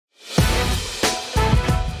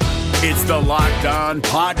It's the Locked On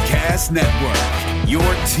Podcast Network, your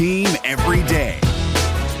team every day.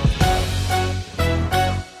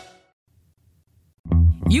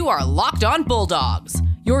 You are Locked On Bulldogs,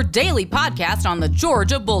 your daily podcast on the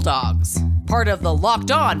Georgia Bulldogs. Part of the Locked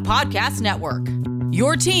On Podcast Network,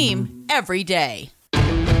 your team every day.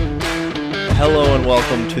 Hello and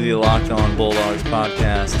welcome to the Locked On Bulldogs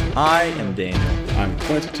podcast. I am Daniel. I'm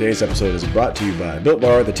Clint. Today's episode is brought to you by Built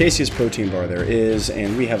Bar, the tastiest protein bar there is,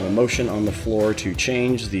 and we have a motion on the floor to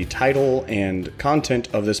change the title and content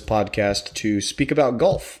of this podcast to speak about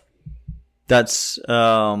golf. That's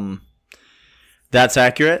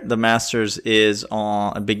accurate. The Masters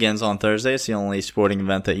begins on Thursday. It's the only sporting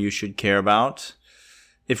event that you should care about.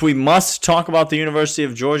 If we must talk about the University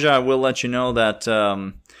of Georgia, I will let you know that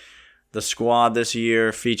the squad this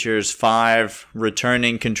year features 5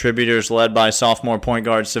 returning contributors led by sophomore point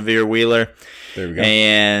guard Sahvir Wheeler. There we go.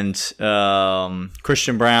 And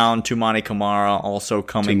Christian Braun, Toumani Camara also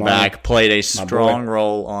coming back, played a strong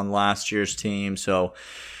role on last year's team. So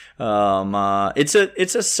it's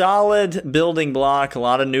a solid building block, a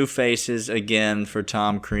lot of new faces again for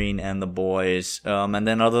Tom Crean and the boys. And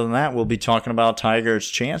then other than that, we'll be talking about Tiger's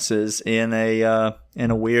chances in a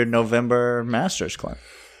weird November Masters, Clint.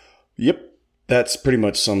 Yep. That's pretty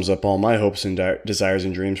much sums up all my hopes and desires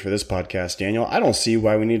and dreams for this podcast, Daniel. I don't see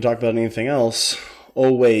why we need to talk about anything else.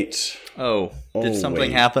 Oh, wait. Did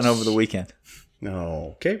something happen over the weekend?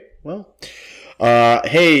 No. Okay. Well,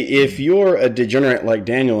 hey, if you're a degenerate like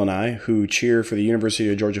Daniel and I who cheer for the University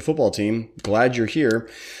of Georgia football team, glad you're here.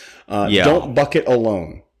 Don't bucket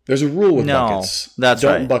alone. There's a rule with buckets. That's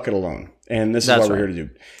right. Don't bucket alone. And this is what we're here to do.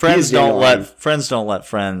 Friends don't let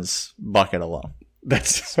friends bucket alone.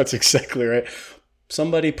 That's exactly right.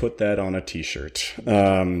 Somebody put that on a T-shirt.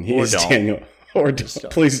 Daniel. Or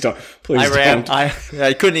please don't.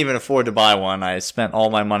 I couldn't even afford to buy one. I spent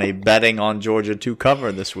all my money betting on Georgia to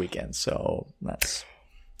cover this weekend. So that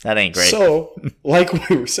ain't great. So, like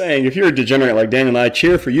we were saying, if you're a degenerate like Daniel and I,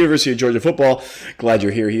 cheer for University of Georgia football. Glad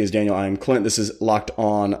you're here. He is Daniel. I am Clint. This is Locked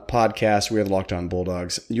On Podcast. We are the Locked On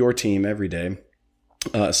Bulldogs, your team every day.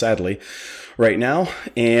 Sadly, right now,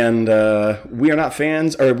 and we are not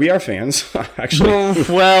fans, or we are fans. Actually,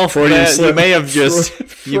 well, you may have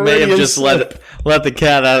just let the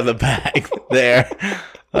cat out of the bag there.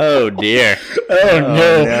 Oh dear. Oh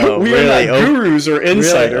no. We really are not gurus or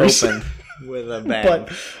insiders. Really with a bang.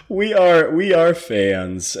 But we are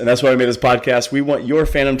fans, and that's why we made this podcast. We want your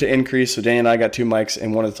fandom to increase. So Dan and I got 2 mics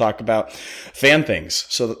and wanted to talk about fan things.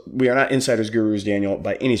 So we are not insiders, gurus, Daniel,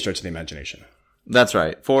 by any stretch of the imagination. That's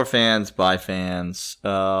right. For fans, by fans.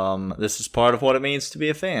 This is part of what it means to be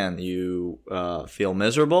a fan. You feel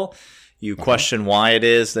miserable. You question why it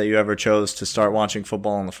is that you ever chose to start watching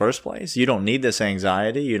football in the first place. You don't need this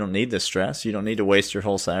anxiety. You don't need this stress. You don't need to waste your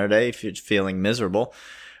whole Saturday if you're feeling miserable.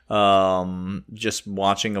 Just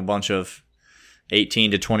watching a bunch of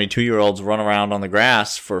 18 to 22-year-olds run around on the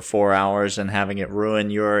grass for 4 hours and having it ruin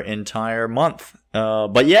your entire month.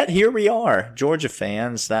 But yet, here we are, Georgia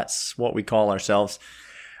fans. That's what we call ourselves.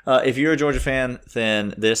 If you're a Georgia fan,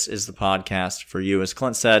 then this is the podcast for you. As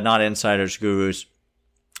Clint said, not insiders, gurus.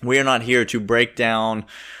 We are not here to break down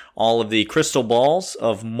all of the crystal balls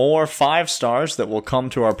of more 5 stars that will come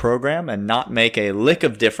to our program and not make a lick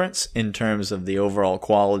of difference in terms of the overall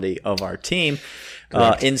quality of our team.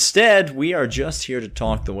 Instead, we are just here to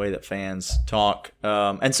talk the way that fans talk.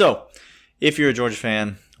 And so, if you're a Georgia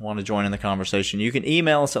fan, want to join in the conversation, you can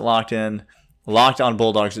email us at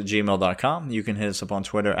lockedonbulldogs@gmail.com. You can hit us up on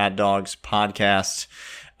Twitter at dogspodcast.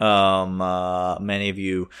 Many of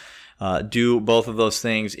you do both of those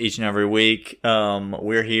things each and every week.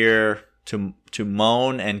 We're here to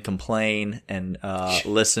moan and complain and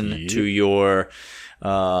listen to your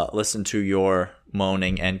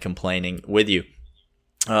moaning and complaining with you.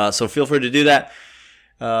 So feel free to do that.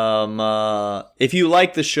 If you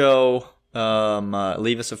like the show,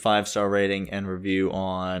 leave us a 5-star rating and review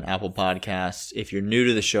on Apple Podcasts. If you're new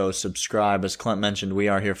to the show, subscribe. As Clint mentioned, we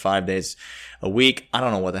are here 5 days a week. I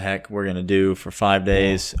don't know what the heck we're going to do for 5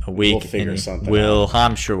 days a week. We'll figure something out.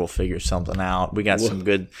 I'm sure we'll figure something out. We got the some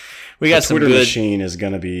good Twitter machine is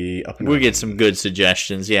going to be up and We'll get some good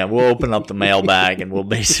suggestions. Yeah, we'll open up the mailbag and we'll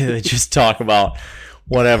basically just talk about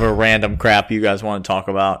whatever random crap you guys want to talk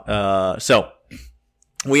about. So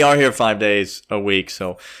we are here 5 days a week,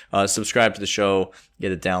 so subscribe to the show,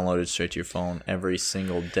 get it downloaded straight to your phone every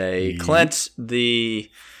single day. Clint,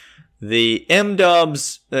 the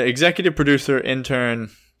M-Dubs, executive producer,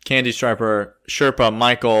 intern, Candy Striper, Sherpa,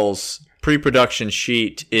 Michael's pre-production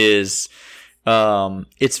sheet is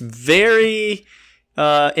it's very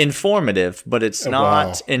informative, but it's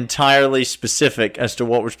not entirely specific as to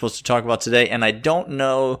what we're supposed to talk about today. And I don't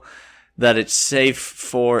know that it's safe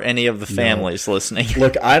for any of the families listening.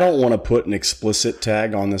 Look, I don't want to put an explicit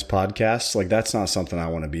tag on this podcast. Like, that's not something I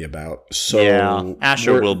want to be about. So yeah,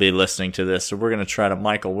 Asher will be listening to this, so we're going to try to,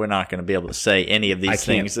 Michael, we're not going to be able to say any of these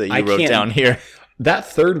things that you wrote down here. That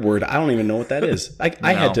third word, I don't even know what that is.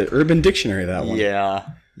 I had to Urban Dictionary that one.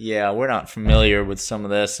 Yeah, we're not familiar with some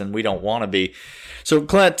of this, and we don't want to be. So,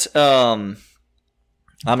 Clint, I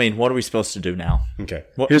mean, what are we supposed to do now? Okay.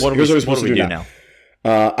 Here's what we're supposed to do now.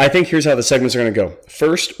 I think here's how the segments are going to go.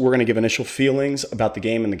 First, we're going to give initial feelings about the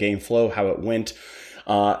game and the game flow, how it went.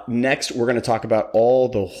 Next, we're going to talk about all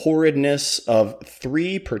the horridness of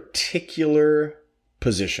 3 particular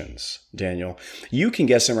positions. Daniel, you can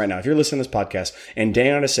guess them right now. If you're listening to this podcast, and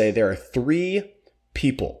Daniel to say there are 3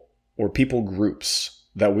 people or people groups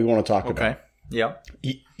that we want to talk about. Okay. Yeah.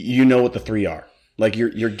 You know what the 3 are. Like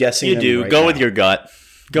you're guessing. You them do. right Go now. with your gut.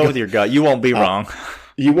 Go with your gut. You won't be wrong.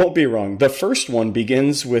 You won't be wrong. The first one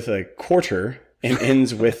begins with a quarter and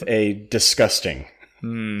ends with a disgusting.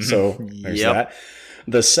 So there's that.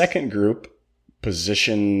 The second group,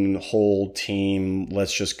 position, whole team,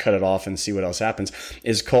 let's just cut it off and see what else happens,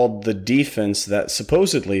 is called the defense that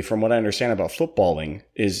supposedly, from what I understand about footballing,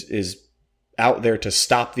 is out there to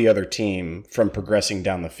stop the other team from progressing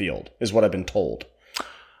down the field, is what I've been told.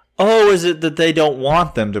 Oh, is it that they don't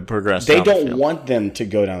want them to progress They down the don't field? want them to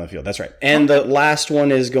go down the field. That's right. And the last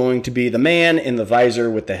one is going to be the man in the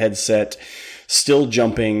visor with the headset, still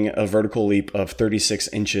jumping a vertical leap of 36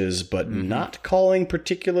 inches, but not calling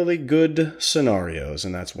particularly good scenarios.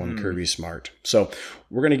 And that's one Kirby Smart. So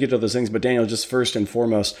we're going to get to those things. But Daniel, just first and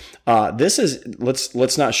foremost, this is, let's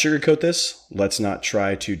not sugarcoat this. Let's not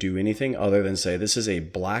try to do anything other than say this is a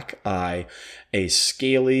black eye, a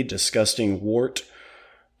scaly, disgusting wart,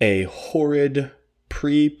 a horrid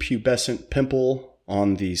prepubescent pimple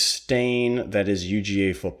on the stain that is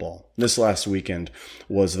UGA football. This last weekend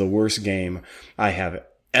was the worst game I have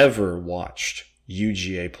ever watched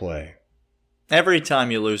UGA play. Every time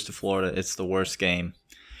you lose to Florida, it's the worst game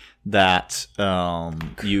that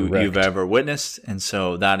you've ever witnessed, and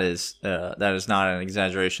so that is not an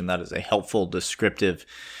exaggeration. That is a helpful, descriptive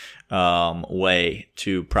way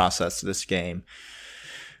to process this game.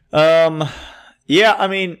 Yeah, I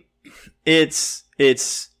mean, it's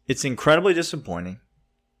incredibly disappointing,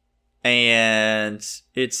 and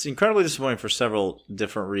it's incredibly disappointing for several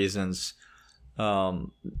different reasons.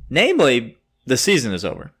 Namely, the season is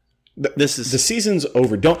over. The season's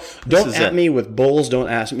over. Don't at me with Bulls. Don't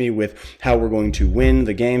ask me with how we're going to win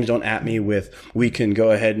the games. Don't at me with we can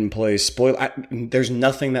go ahead and play spoil. There's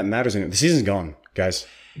nothing that matters in it. The season's gone, guys.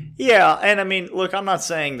 Yeah, and I mean, look, I'm not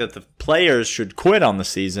saying that the players should quit on the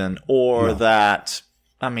season or that.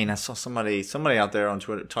 I mean, I saw somebody out there on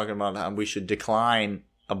Twitter talking about how we should decline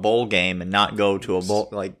a bowl game and not go to a bowl.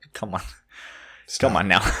 Like, come on, come on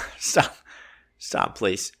now, stop,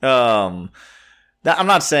 please. I'm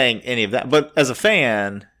not saying any of that, but as a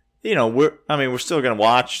fan, you know, we're still going to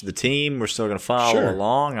watch the team. We're still going to follow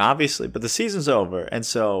along, obviously, but the season's over, and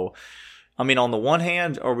so. I mean, on the one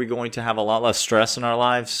hand, are we going to have a lot less stress in our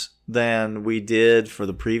lives than we did for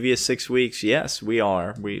the previous 6 weeks? Yes, we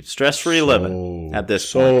are. We stress-free living at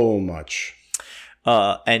this point. So much.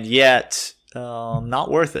 And yet, not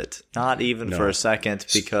worth it. Not even for a second,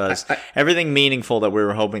 because everything meaningful that we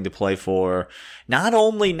were hoping to play for, not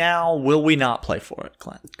only now will we not play for it,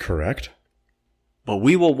 Clint. Correct. But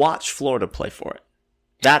we will watch Florida play for it.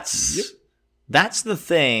 That's the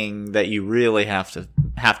thing that you really have to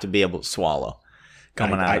be able to swallow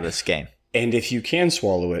coming out of this game. And if you can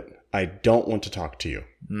swallow it, I don't want to talk to you.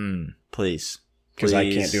 Please. Because I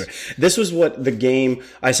can't do it. This was what the game,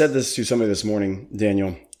 I said this to somebody this morning,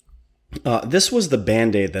 Daniel. This was the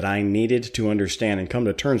Band-Aid that I needed to understand and come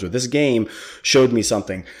to terms with. This game showed me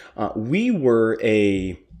something. We were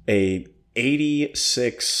a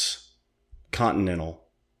 86 Continental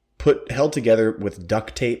held together with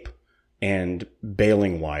duct tape and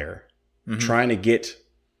baling wire, trying to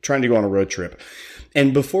go on a road trip.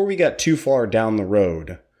 And before we got too far down the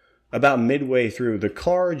road, about midway through, the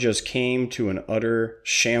car just came to an utter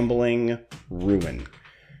shambling ruin.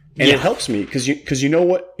 And it helps me because you know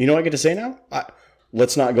what I get to say now?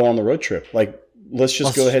 Let's not go on the road trip. Like, let's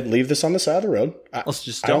go ahead and leave this on the side of the road. Let's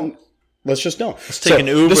just don't. Let's just don't. Let's take an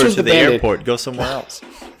Uber to the airport. Go somewhere else.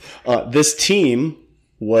 This team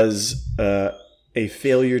was a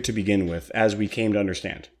failure to begin with, as we came to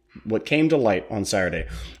understand. What came to light on Saturday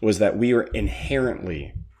was that we were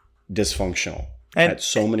inherently dysfunctional at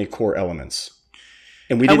so many core elements.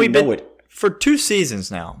 And we didn't know it. For 2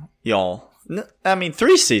 seasons now, y'all. I mean,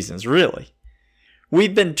 3 seasons, really.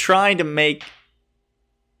 we've been trying to make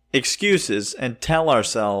excuses and tell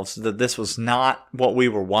ourselves that this was not what we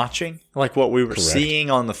were watching, like what we were seeing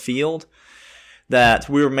on the field, that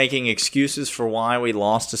we were making excuses for why we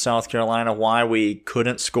lost to South Carolina, why we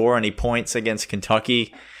couldn't score any points against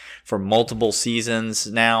Kentucky for multiple seasons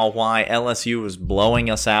now, why LSU was blowing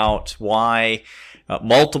us out, why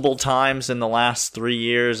multiple times in the last 3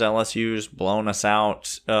 years LSU's blown us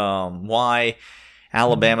out, why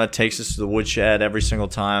Alabama takes us to the woodshed every single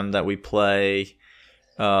time that we play.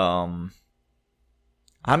 I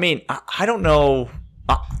mean, I don't know.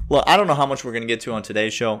 Look, I don't know how much we're going to get to on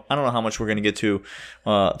today's show. I don't know how much we're going to get to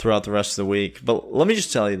throughout the rest of the week. But let me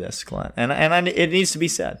just tell you this, Clint, and it needs to be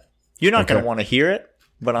said. You're not going to want to hear it,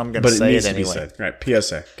 but I'm going to say it anyway. To be said. Right,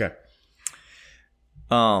 PSA. Okay.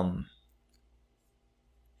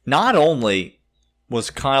 Not only was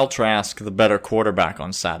Kyle Trask the better quarterback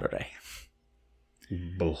on Saturday,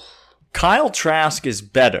 Kyle Trask is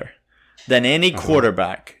better than any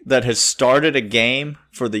quarterback that has started a game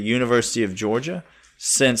for the University of Georgia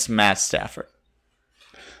since Matt Stafford.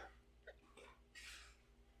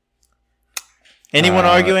 Anyone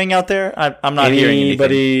arguing out there? I'm not hearing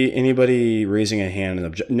anything. Anybody raising a hand and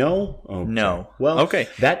object? No? Okay. No. Well, okay.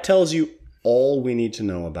 That tells you all we need to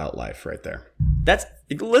know about life right there.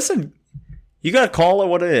 Listen, you got to call it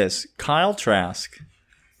what it is. Kyle Trask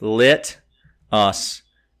lit us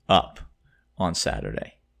up on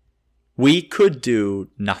Saturday. We could do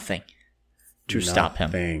nothing to stop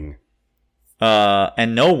him.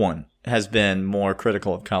 And no one has been more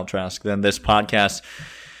critical of Kyle Trask than this podcast.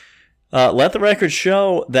 Let the record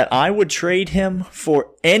show that I would trade him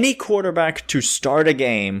for any quarterback to start a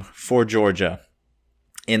game for Georgia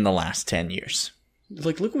in the last 10 years.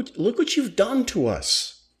 Like, look what you've done to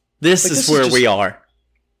us. This is where we are.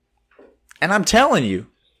 And I'm telling you,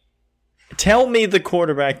 tell me the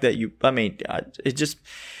quarterback that you, I mean, it just,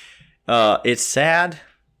 it's sad.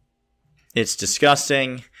 It's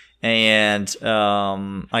disgusting. And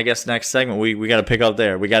I guess next segment we got to pick up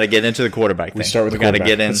there. We got to get into the quarterback thing. We start with the quarterback.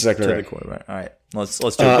 We got to get into the quarterback. All right, let's do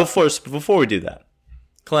it. Before we do that,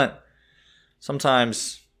 Clint,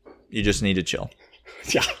 sometimes you just need to chill.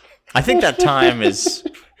 Yeah, I think that time is.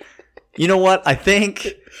 You know what? I think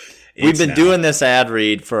we've been doing this ad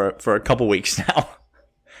read for a couple weeks now,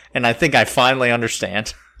 and I think I finally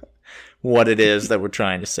understand what it is that we're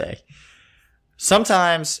trying to say.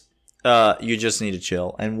 Sometimes. You just need to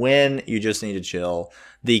chill. And when you just need to chill,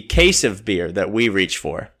 the case of beer that we reach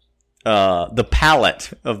for, the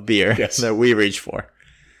pallet of beer that we reach for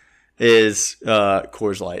is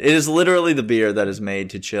Coors Light. It is literally the beer that is made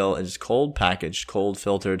to chill. It is cold packaged, cold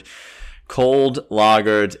filtered, cold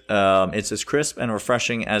lagered. It's as crisp and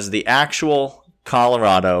refreshing as the actual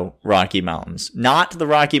Colorado Rocky Mountains. Not the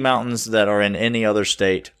Rocky Mountains that are in any other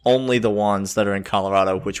state, only the ones that are in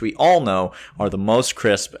Colorado, which we all know are the most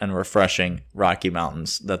crisp and refreshing Rocky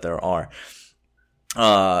Mountains that there are.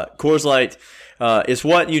 Coors Light is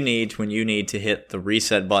what you need when you need to hit the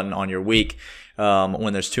reset button on your week,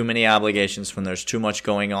 when there's too many obligations, when there's too much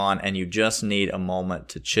going on, and you just need a moment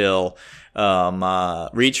to chill.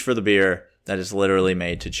 Reach for the beer that is literally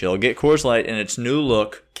made to chill. Get Coors Light in its new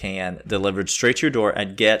look can delivered straight to your door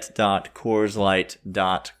at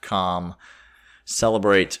get.coorslight.com.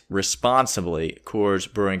 Celebrate responsibly.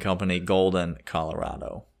 Coors Brewing Company, Golden,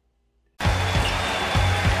 Colorado. The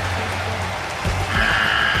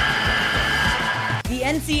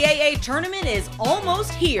NCAA tournament is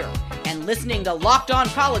almost here, and listening to Locked On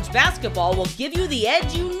College Basketball will give you the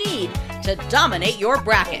edge you need to dominate your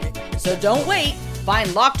bracket. So don't wait.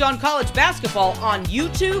 Find Locked On College Basketball on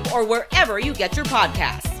YouTube or wherever you get your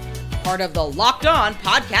podcasts. Part of the Locked On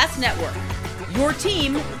Podcast Network. Your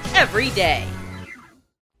team every day.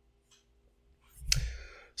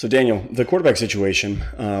 So, Daniel, the quarterback situation,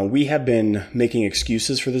 we have been making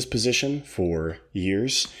excuses for this position for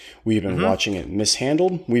years. We've been watching it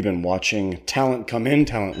mishandled. We've been watching talent come in,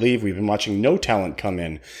 talent leave. We've been watching no talent come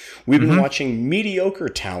in. We've been watching mediocre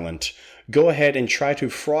talent go ahead and try to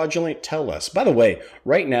fraudulently tell us. By the way,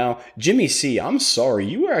 right now, Jimmy C, I'm sorry,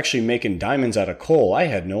 you were actually making diamonds out of coal. I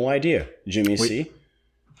had no idea, Jimmy C.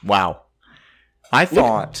 Wow. I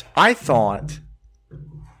thought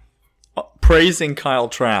praising Kyle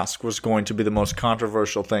Trask was going to be the most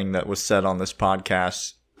controversial thing that was said on this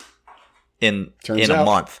podcast in a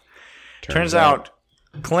month. Turns out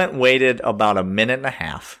Clint waited about a minute and a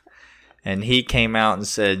half. And he came out and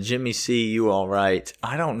said, Jimmy C, you all right?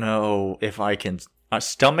 I don't know if I can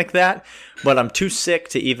stomach that, but I'm too sick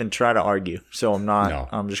to even try to argue. So I'm not. No.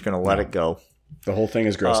 I'm just going to let it go. The whole thing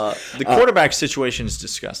is gross. The quarterback situation is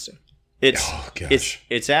disgusting.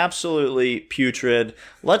 It's absolutely putrid.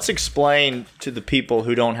 Let's explain to the people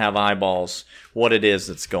who don't have eyeballs what it is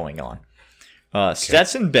that's going on.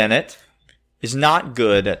 Stetson Bennett is not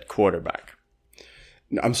good at quarterback.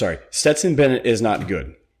 I'm sorry. Stetson Bennett is not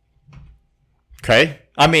good. Okay?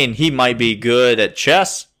 I mean, he might be good at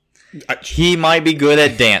chess. He might be good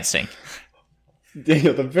at dancing.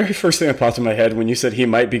 Daniel, the very first thing that popped in my head when you said he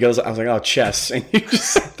might be good, I was like, oh, chess. And you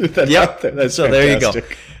just threw that out there. That's so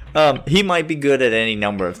fantastic. There you go. He might be good at any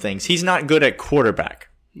number of things. He's not good at quarterback.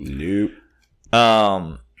 Nope.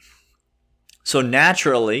 So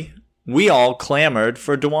naturally, we all clamored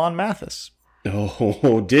for D'Wan Mathis.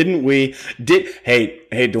 Oh, didn't we?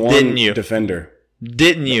 Hey, D'Wan, didn't you? Defender.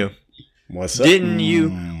 Didn't you? What's up? Didn't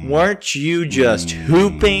you? Weren't you just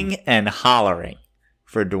hooping and hollering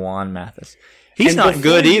for D'Wan Mathis? He's not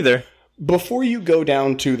good either. Before you go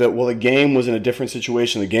down to that, well, the game was in a different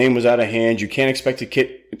situation. The game was out of hand. You can't expect a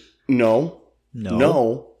kid. No.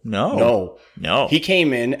 He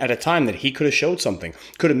came in at a time that he could have showed something,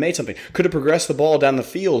 could have made something, could have progressed the ball down the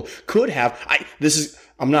field, could have.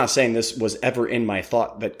 I'm not saying this was ever in my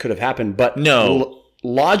thought that could have happened, but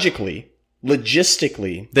logistically,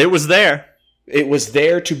 it was there. It was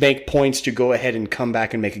there to make points to go ahead and come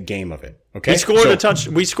back and make a game of it. Okay,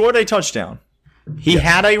 We scored a touchdown. He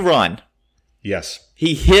had a run. Yes.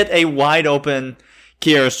 He hit a wide open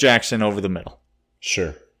Kearis Jackson over the middle.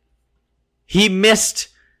 Sure. He missed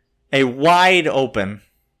a wide open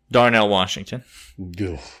Darnell Washington.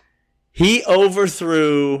 Ugh. He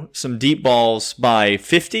overthrew some deep balls by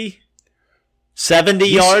 50, 70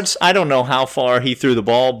 yards. I don't know how far he threw the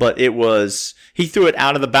ball, but he threw it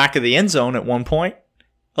out of the back of the end zone at one point.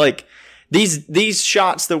 Like these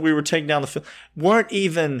shots that we were taking down the field weren't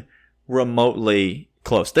even remotely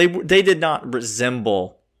close. They did not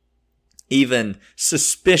resemble even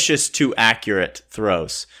suspicious to accurate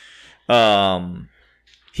throws.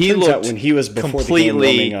 He looked when he was before the game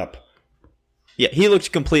warming up. Yeah, he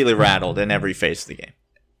looked completely rattled in every phase of the game.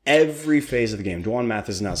 Every phase of the game. D'Wan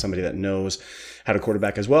Mathis is not somebody that knows how to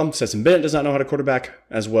quarterback as well. Stetson Bennett does not know how to quarterback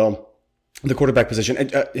as well. The quarterback position.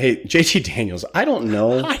 Hey, JT Daniels, I don't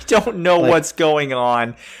know. I don't know what's going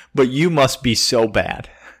on, but you must be so bad.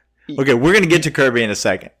 Okay, we're going to get to Kirby in a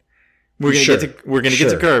second. We're going to get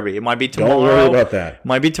to Kirby. It might be tomorrow. Don't worry about that. It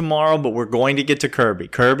might be tomorrow, but we're going to get to Kirby.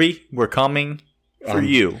 Kirby, we're coming for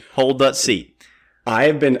you. Hold that seat. I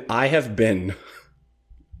have been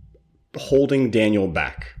holding Daniel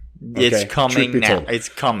back. Okay? It's coming now. It's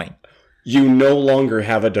coming. You no longer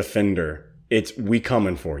have a defender. We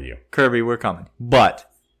coming for you. Kirby, we're coming. But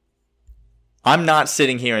I'm not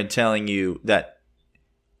sitting here and telling you that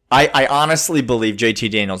I honestly believe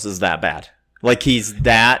JT Daniels is that bad. Like he's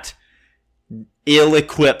that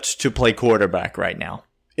ill-equipped to play quarterback right now.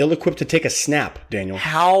 Ill-equipped to take a snap, Daniel.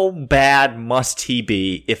 How bad must he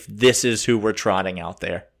be if this is who we're trotting out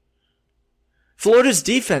there? Florida's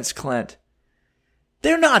defense, Clint,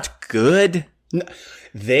 they're not good. No,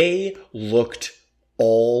 they looked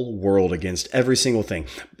all world against every single thing.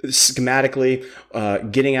 Schematically,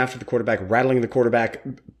 getting after the quarterback, rattling the quarterback,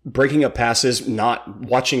 breaking up passes, not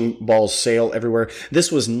watching balls sail everywhere.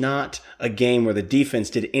 This was not a game where the defense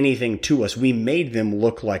did anything to us. We made them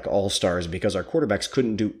look like all-stars because our quarterbacks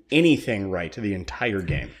couldn't do anything right the entire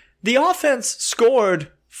game. The offense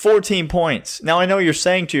scored 14 points. Now, I know you're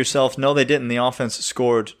saying to yourself, no, they didn't. The offense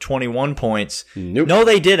scored 21 points. Nope. No,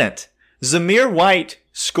 they didn't. Zamir White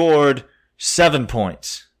scored 7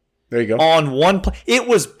 points. There you go. On one play. It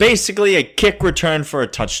was basically a kick return for a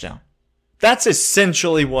touchdown. That's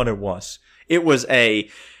essentially what it was. It was an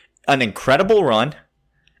incredible run,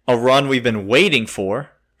 a run we've been waiting for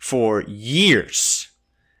years,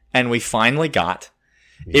 and we finally got.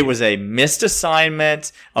 It was a missed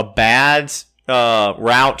assignment, a bad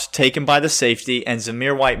route taken by the safety, and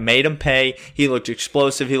Zamir White made him pay. He looked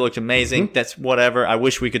explosive. He looked amazing. Mm-hmm. That's whatever. I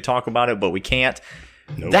wish we could talk about it, but we can't.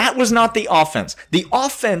 Nope. That was not the offense. The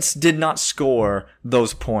offense did not score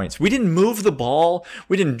those points. We didn't move the ball.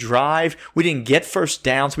 We didn't drive. We didn't get first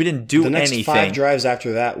downs. We didn't do anything. The next 5 drives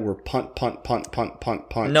after that were punt, punt, punt, punt, punt,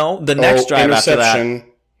 punt. No, the next drive after that.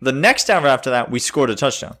 The next drive after that, we scored a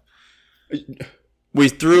touchdown. We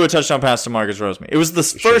threw a touchdown pass to Marcus Roseman. It was the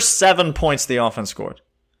first 7 points the offense scored.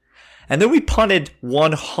 And then we punted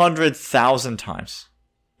 100,000 times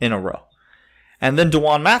in a row. And then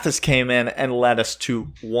D'Wan Mathis came in and led us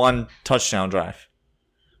to 1 touchdown drive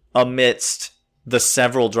amidst the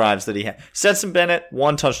several drives that he had. Stetson Bennett,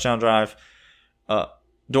 1 touchdown drive.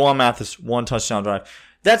 D'Wan Mathis, 1 touchdown drive.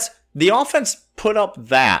 The offense put up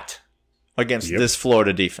that against this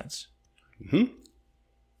Florida defense. Mm-hmm.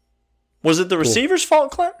 Was it the receiver's fault,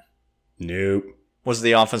 Clint? Nope. Was it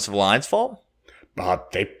the offensive line's fault?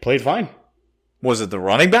 They played fine. Was it the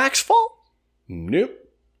running back's fault? Nope.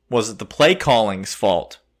 Was it the play calling's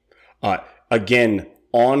fault? Again,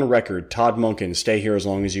 on record, Todd Monken, stay here as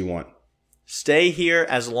long as you want. Stay here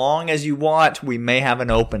as long as you want. We may have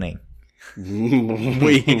an opening.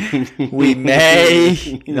 we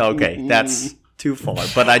may. Okay, that's too far.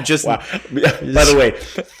 But I just. Wow. By the way,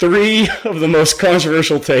 3 of the most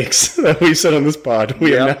controversial takes that we've said on this pod.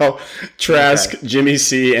 We are now Trask, Jimmy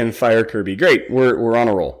C, and Fire Kirby. Great. We're on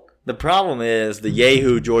a roll. The problem is the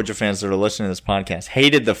Yahoo Georgia fans that are listening to this podcast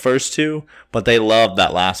hated the first 2, but they loved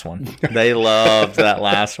that last one. They loved that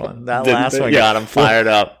last one. That last one got them fired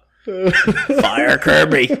up. Fire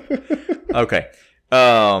Kirby. Okay.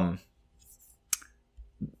 The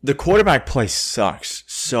quarterback play sucks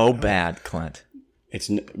so bad, Clint.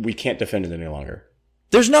 We can't defend it any longer.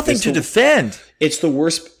 There's nothing to defend. It's the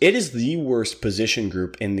worst. It is the worst position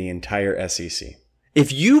group in the entire SEC.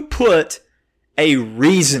 If you put a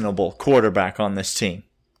reasonable quarterback on this team,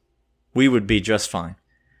 we would be just fine.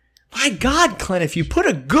 My God, Clint, if you put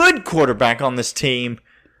a good quarterback on this team...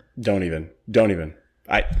 Don't even.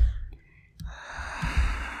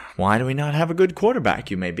 Why do we not have a good quarterback,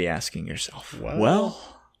 you may be asking yourself.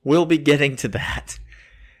 Well, we'll be getting to that.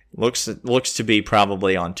 Looks to be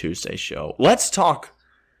probably on Tuesday's show. Let's talk.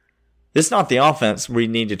 This is not the offense we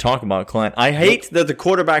need to talk about, Clint. I hate that the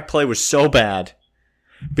quarterback play was so bad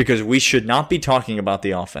because we should not be talking about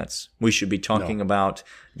the offense. We should be talking about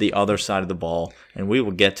the other side of the ball, and we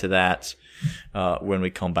will get to that when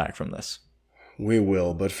we come back from this. We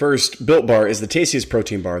will, but first, Built Bar is the tastiest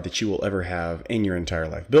protein bar that you will ever have in your entire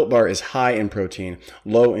life. Built Bar is high in protein,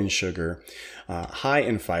 low in sugar, high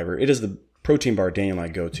in fiber. It is the protein bar Daniel and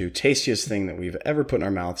I go to. Tastiest thing that we've ever put in our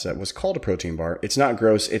mouths that was called a protein bar. It's not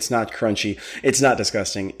gross. It's not crunchy. It's not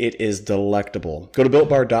disgusting. It is delectable. Go to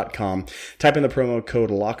BuiltBar.com, type in the promo code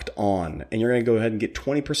LOCKEDON, and you're going to go ahead and get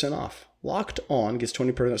 20% off. Locked On gets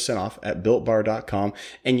 20% off at BuiltBar.com.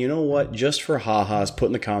 And you know what? Just for ha-has, put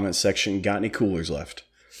in the comments section, got any coolers left?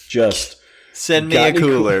 Just send me a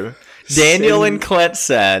cooler. Daniel and Clint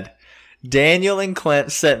sent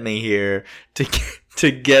me here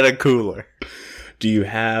to get a cooler. Do you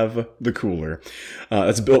have the cooler?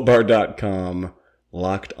 That's BuiltBar.com.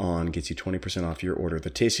 Locked On gets you 20% off your order.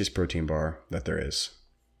 The tastiest protein bar that there is.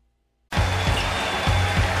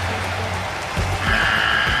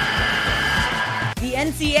 The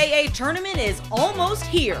NCAA tournament is almost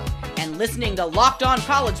here, and listening to Locked On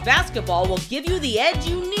College Basketball will give you the edge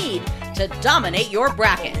you need to dominate your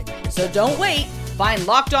bracket. So don't wait. Find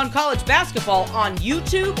Locked On College Basketball on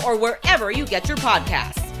YouTube or wherever you get your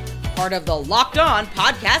podcasts. Part of the Locked On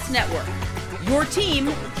Podcast Network. Your team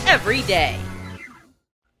every day.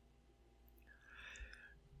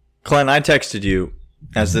 Clint, I texted you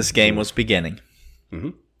as this game was beginning. Mm-hmm.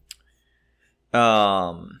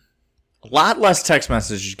 A lot less text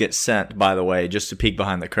messages get sent, by the way, just to peek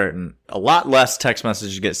behind the curtain. A lot less text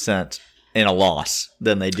messages get sent in a loss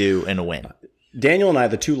than they do in a win. Daniel and I,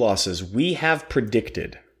 the 2 losses, we have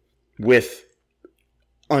predicted with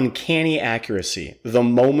uncanny accuracy the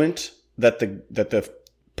moment that the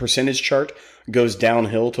percentage chart goes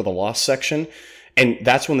downhill to the loss section, and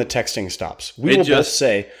that's when the texting stops. We will both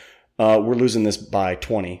say we're losing this by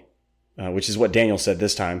 20, which is what Daniel said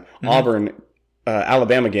this time. Mm-hmm. Auburn,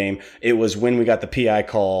 Alabama game, it was when we got the PI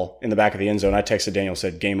call in the back of the end zone. I texted Daniel,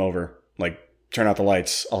 said, game over. Like, turn out the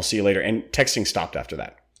lights. I'll see you later. And texting stopped after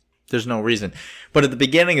that. There's no reason. But at the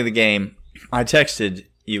beginning of the game, I texted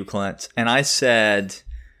you, Clint, and I said,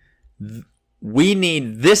 we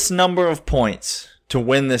need this number of points to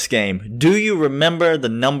win this game. Do you remember the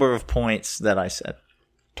number of points that I said?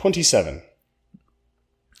 27.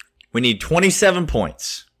 We need 27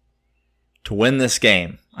 points to win this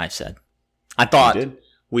game, I said. I thought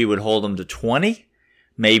we would hold them to 20,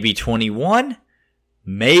 maybe 21,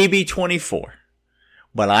 maybe 24.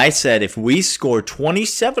 But I said if we score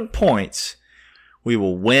 27 points, we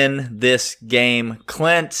will win this game.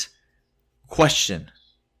 Clint, question.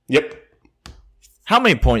 Yep. How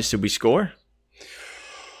many points did we score?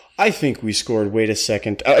 I think we scored. Wait a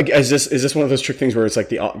second. Is this one of those trick things where it's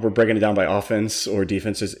like we're breaking it down by offense or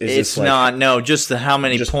defense? It's not. No, just how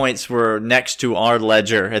many points were next to our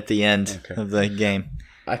ledger at the end of the game.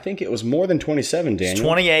 I think it was more than 27, Daniel. It's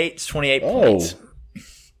 28. It's 28 points.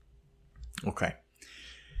 Okay.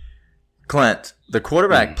 Clint, the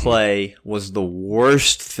quarterback play was the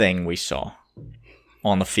worst thing we saw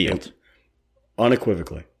on the field.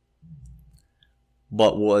 Unequivocally.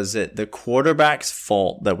 But was it the quarterback's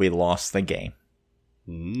fault that we lost the game?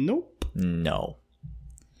 Nope. No.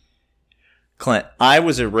 Clint, I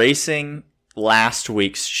was erasing last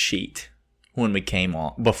week's sheet when we came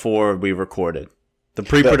on before we recorded. The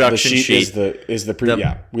pre-production sheet is the pre.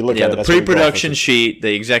 We look at it. The pre-production sheet,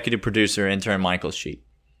 the executive producer, intern Michael's sheet.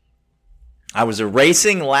 I was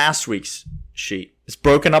erasing last week's sheet. It's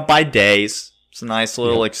broken up by days. It's a nice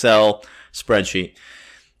little Excel spreadsheet.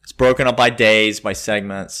 It's broken up by days, by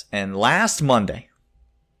segments. And last Monday,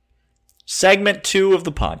 segment 2 of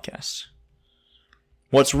the podcast,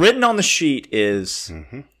 what's written on the sheet is,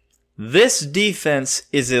 this defense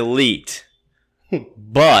is elite,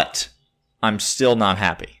 but I'm still not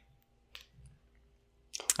happy.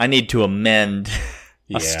 I need to amend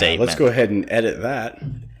a statement. Let's go ahead and edit that.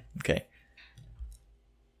 Okay.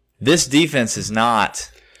 This defense is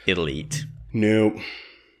not elite. No.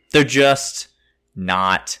 They're just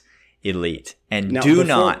not elite. And Now,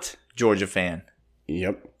 not, Georgia fan,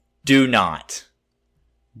 Yep.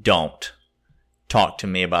 don't talk to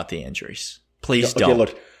me about the injuries. Please don't. Okay,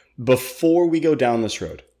 look, before we go down this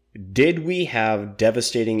road, did we have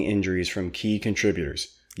devastating injuries from key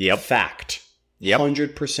contributors? Yep. Fact. Yep.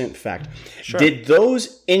 100% fact. Sure. Did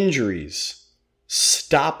those injuries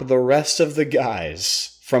stop the rest of the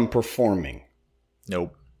guys from performing?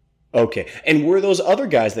 Nope. Okay. And were those other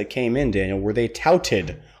guys that came in, Daniel, were they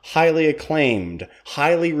touted, highly acclaimed,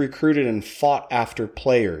 highly recruited and fought after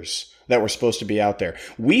players that were supposed to be out there?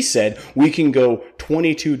 We said we can go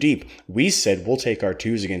 22 deep. We said we'll take our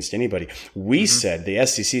twos against anybody. We said the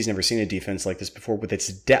SEC's never seen a defense like this before with its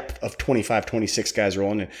depth of 25, 26 guys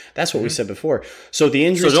rolling in. That's what we said before. So the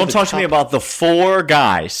injuries. So don't talk to me about the 4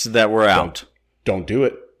 guys that were out. Don't do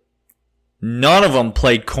it. None of them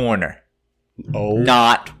played corner. Oh,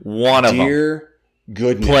 Not one of them dear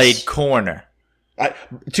goodness. played corner.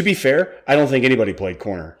 To be fair, I don't think anybody played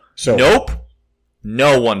corner. So Nope.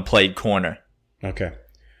 No one played corner. Okay.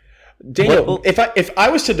 Daniel, if I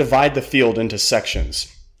was to divide the field into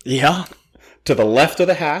sections, Yeah. to the left of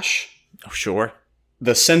the hash, Oh, sure.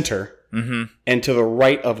 the center, and to the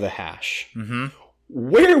right of the hash,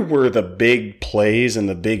 where were the big plays and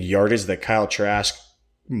the big yardage that Kyle Trask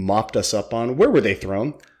mopped us up on? Where were they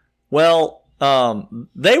thrown? Well,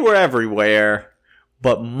 they were everywhere,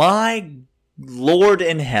 but my Lord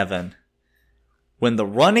in heaven, when the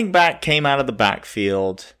running back came out of the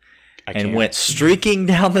backfield and went streaking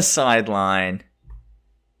down the sideline,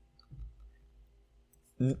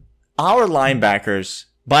 our linebackers,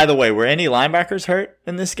 by the way, were any linebackers hurt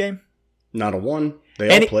in this game? Not a one.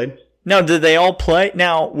 They all played. No, did they all play?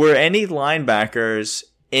 Now, were any linebackers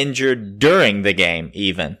injured during the game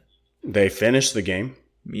even? They finished the game.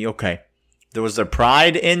 Okay. Was their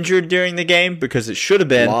pride injured during the game? Because it should have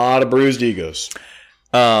been. A lot of bruised egos.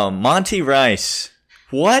 Monty Rice,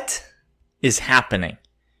 what is happening?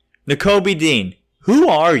 Nakobe Dean, who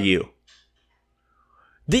are you?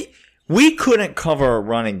 We couldn't cover a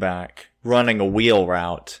running back running a wheel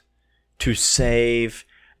route to save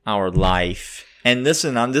our life. And this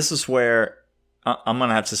is where I'm going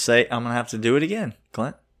to have to say, I'm going to have to do it again,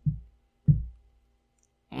 Clint.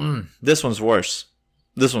 This one's worse.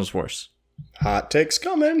 This one's worse. Hot takes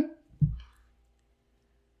coming.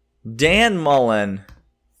 Dan Mullen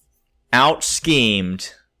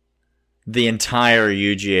out-schemed the entire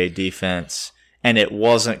UGA defense, and it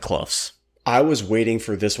wasn't close. I was waiting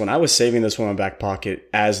for this one. I was saving this one in my back pocket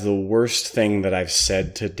as the worst thing that I've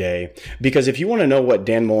said today. Because if you want to know what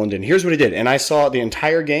Dan Mullen did, here's what he did. And I saw the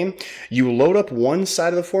entire game. You load up one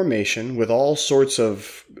side of the formation with all sorts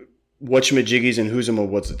of whatchamajiggies and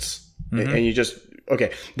who's-em-a-what's-its. And you just...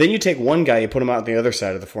 Okay, then you take one guy, you put him out on the other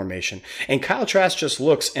side of the formation, and Kyle Trask just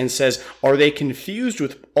looks and says, are they confused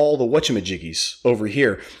with all the whatchamajiggies over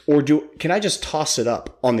here? Or can I just toss it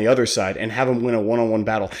up on the other side and have him win a one-on-one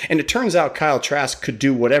battle? And it turns out Kyle Trask could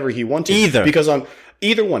do whatever he wanted. Because on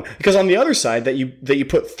the other side that you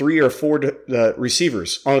put 3 or 4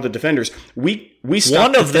 receivers on the defenders, we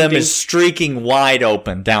stopped. One of them is streaking wide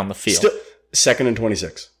open down the field. Second and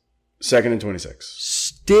 26.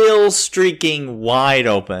 Still streaking wide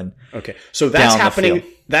open. Okay, so that's happening.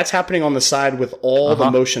 That's happening on the side with all the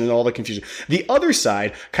motion and all the confusion. The other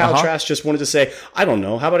side, Kyle Trask just wanted to say, I don't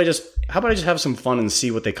know. How about I just have some fun and see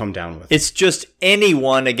what they come down with? It's just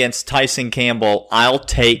anyone against Tyson Campbell. I'll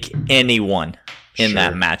take anyone in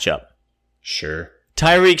that matchup. Sure.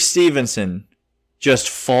 Tyreek Stevenson, just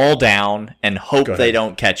fall down and hope they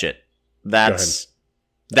don't catch it. That's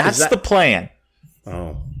the plan.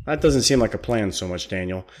 Oh, that doesn't seem like a plan so much,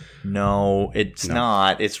 Daniel. No, it's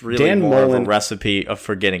not. It's really more of a recipe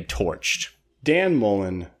for getting torched. Dan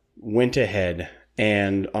Mullen went ahead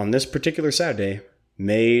and on this particular Saturday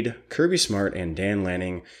made Kirby Smart and Dan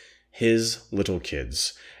Lanning his little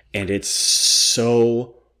kids. And it's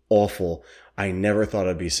so awful. I never thought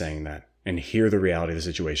I'd be saying that. And here the reality of the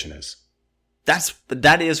situation is.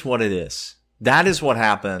 That is what it is. That is what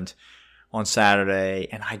happened on Saturday.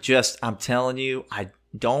 And I'm telling you,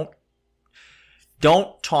 don't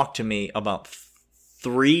talk to me about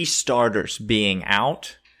 3 starters being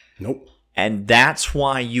out. Nope. And that's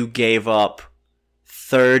why you gave up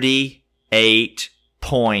 38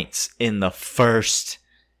 points in the first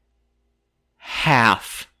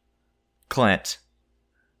half, Clint.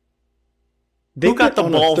 Who got the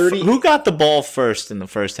ball? Who got the ball first in the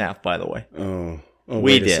first half? By the way,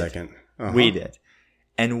 we did. A second. Uh-huh. We did,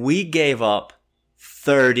 and we gave up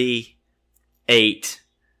 38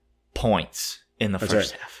 points in the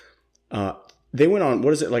first half. They went on,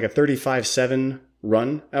 what is it, like a 35-7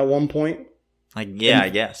 run at one point? I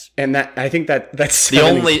guess. And that, I think that's the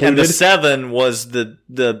only included. And the 7 was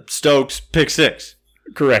the Stokes pick 6.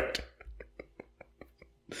 Correct.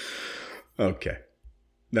 Okay.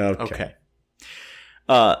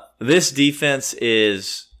 This defense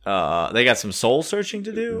is they got some soul searching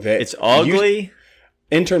to do. It's ugly.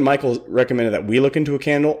 Intern Michael recommended that we look into a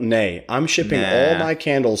candle. Nay, I'm shipping all my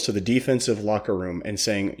candles to the defensive locker room and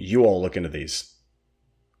saying, you all look into these.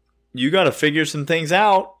 You got to figure some things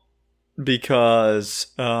out because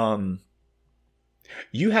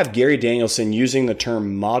you have Gary Danielson using the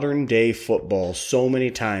term modern day football so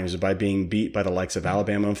many times by being beat by the likes of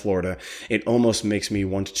Alabama and Florida. It almost makes me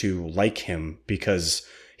want to like him because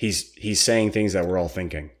he's saying things that we're all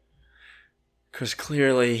thinking. Because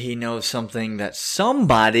clearly he knows something that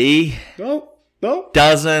somebody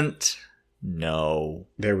doesn't know.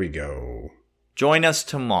 There we go. Join us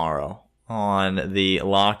tomorrow on the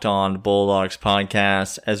Locked On Bulldogs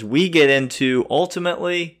podcast as we get into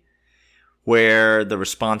ultimately where the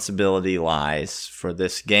responsibility lies for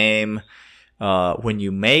this game. When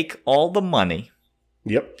you make all the money,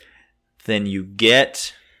 then you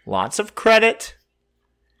get lots of credit,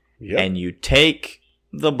 and you take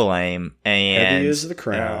the blame, and heavy is the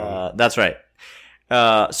crown. That's right.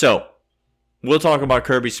 So we'll talk about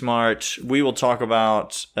Kirby Smart. We will talk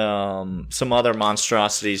about some other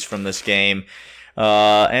monstrosities from this game,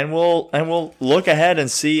 and we'll look ahead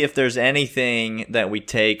and see if there's anything that we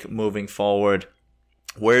take moving forward.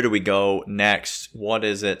 Where do we go next? What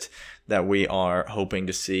is it that we are hoping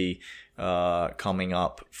to see coming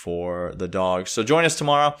up for the Dogs? So join us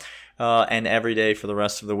tomorrow. And every day for the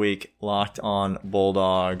rest of the week, Locked On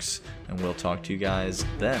Bulldogs. And we'll talk to you guys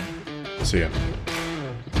then. See ya.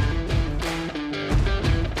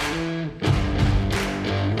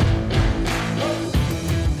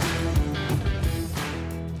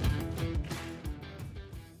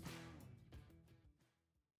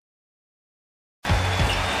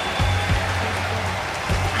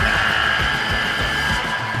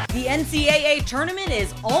 The NCAA tournament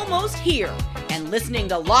is almost here. And listening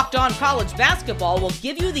to Locked On College Basketball will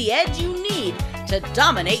give you the edge you need to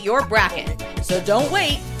dominate your bracket. So don't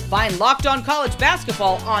wait. Find Locked On College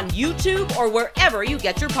Basketball on YouTube or wherever you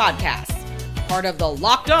get your podcasts. Part of the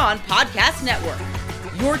Locked On Podcast Network.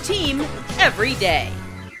 Your team every day.